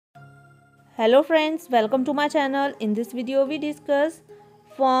Hello friends, welcome to my channel. In this video we discuss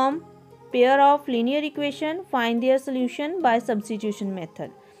form pair of linear equation, find their solution by substitution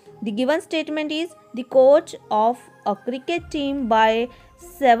method. The given statement is the coach of a cricket team buy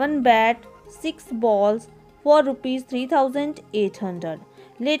 7 bat 6 balls for rupees 3800.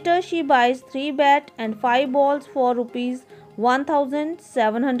 Later she buys 3 bat and 5 balls for rupees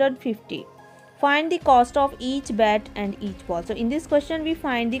 1750. Find the cost of each bat and each ball. So in this question we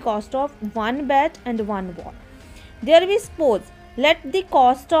find the cost of one bat and one ball. There we suppose let the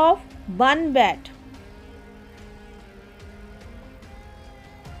cost of one bat,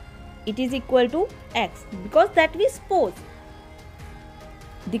 it is equal to x, because that we suppose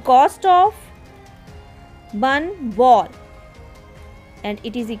the cost of one ball and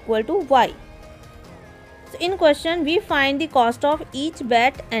it is equal to y. So in question we find the cost of each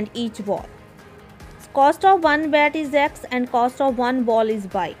bat and each ball. Cost of one bat is x and cost of one ball is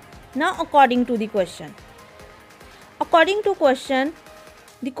y. Now according to the question. According to question,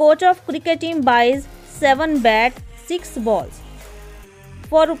 the coach of cricket team buys 7 bat 6 balls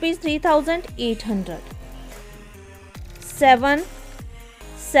for rupees 3800. 7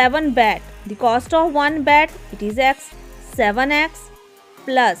 bat. The cost of one bat, it is x, 7x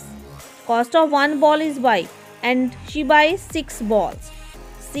plus cost of one ball is y, and she buys 6 balls.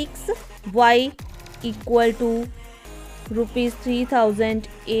 6y equal to rupees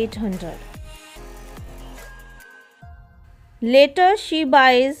 3800. Later she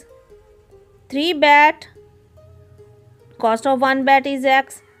buys 3 bat, cost of 1 bat is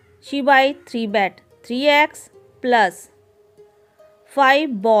x, she buys 3 bat, 3x plus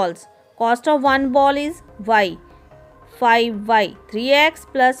 5 balls, cost of 1 ball is y, 5y, 3x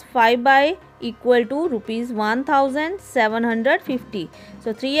plus 5y equal to rupees 1750.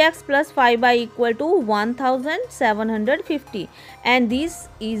 So 3x plus 5y equal to 1750, and this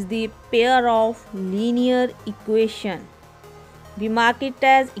is the pair of linear equation. We mark it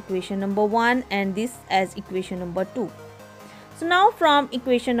as equation number 1 and this as equation number 2. So now from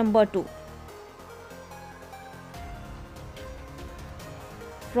equation number 2.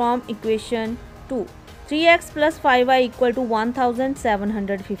 From equation 2, 3x plus 5y equal to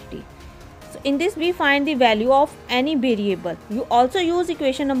 1750. So in this we find the value of any variable. You also use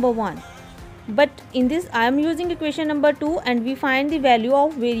equation number 1. But in this I am using equation number 2 and we find the value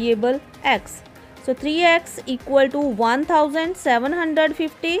of variable x. So 3x equal to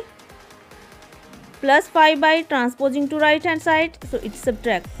 1750 plus 5 by transposing to right hand side. So it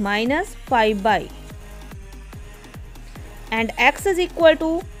subtracts minus 5 by. And x is equal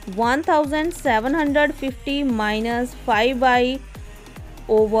to 1750 minus 5 by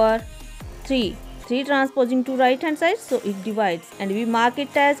over 3 transposing to right hand side, so it divides and we mark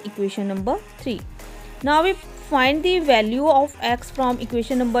it as equation number 3. Now we find the value of x from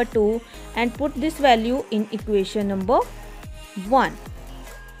equation number 2 and put this value in equation number 1.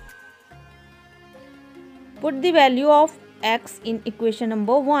 Put the value of x in equation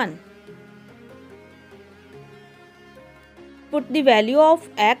number 1. Put the value of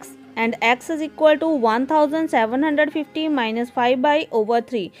x, and x is equal to 1750 minus 5 by over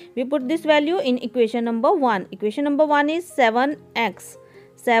 3. We put this value in equation number 1. Equation number 1 is 7x.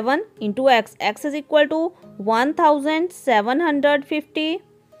 7 into x. X is equal to 1750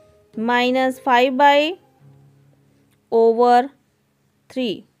 minus 5 by over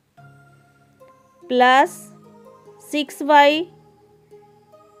 3 plus 6y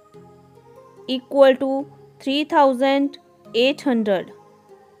equal to 3800.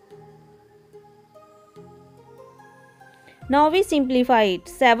 Now we simplify it.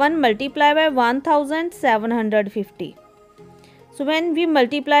 7 multiplied by 1750. So when we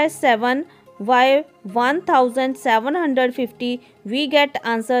multiply 7 by 1750, we get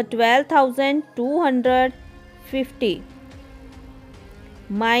answer 12,250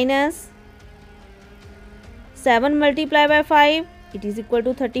 minus 7 multiplied by 5, it is equal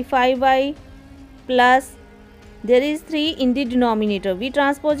to 35y, plus there is 3 in the denominator. We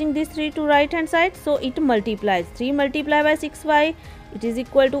transposing this 3 to right hand side, so it multiplies. 3 multiplied by 6y, it is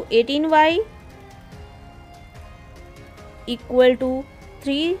equal to 18y equal to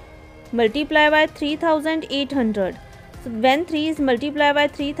 3 multiplied by 3800. So when 3 is multiplied by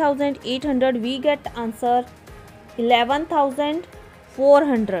 3800, we get answer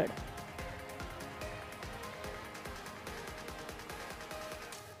 11,400.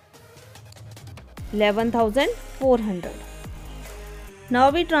 Now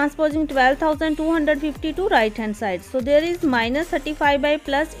we transposing 12,250 to right hand side. So there is minus 35 by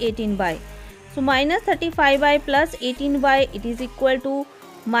plus 18 by. So minus 35 by plus 18 by, it is equal to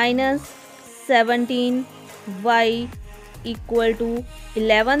minus 17 y equal to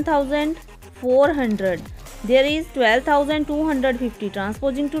 11,400. 400. There is 12,250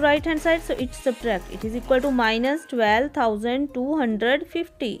 transposing to right hand side, so it subtract. It is equal to minus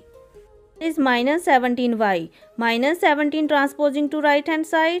 12,250. Is minus 17y. Minus 17 transposing to right hand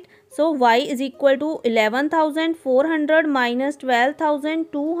side, so y is equal to 11,400 minus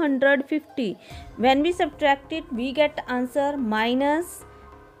 12,250. When we subtract it, we get answer minus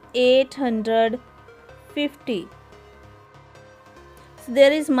 850. So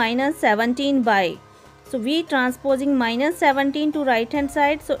there is minus 17 by. So we transposing minus 17 to right hand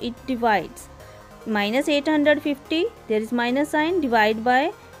side, so it divides. Minus 850, there is minus sign, divide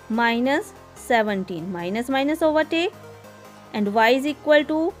by minus 17. Minus minus overtake, and y is equal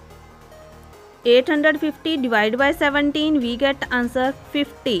to 850 divided by 17, we get answer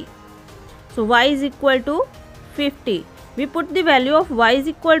 50. So y is equal to 50. We put the value of y is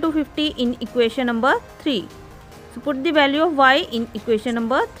equal to 50 in equation number 3. So put the value of y in equation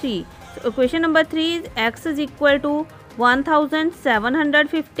number 3. So equation number 3 is x is equal to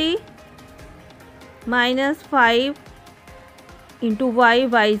 1750 minus 5 into y.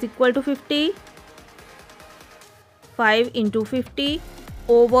 Y is equal to 50. 5 into 50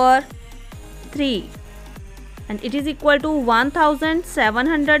 over 3, and it is equal to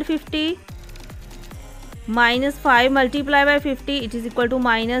 1750 minus 5 multiplied by 50, it is equal to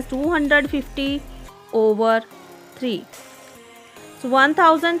minus 250 over 3. So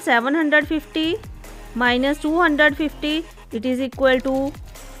 1750 minus 250, it is equal to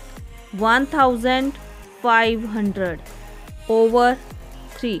 1500 over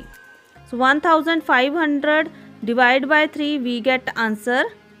 3. So 1500 divided by 3, we get answer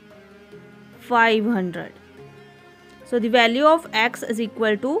 500. So the value of x is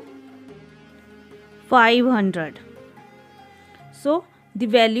equal to 500. So the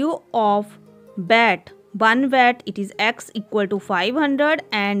value of bat, one bat, it is x equal to 500,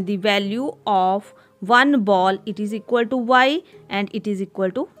 and the value of one ball, it is equal to y, and it is equal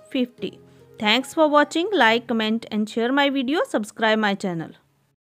to 50. Thanks for watching. Like, comment and share my video. Subscribe my channel.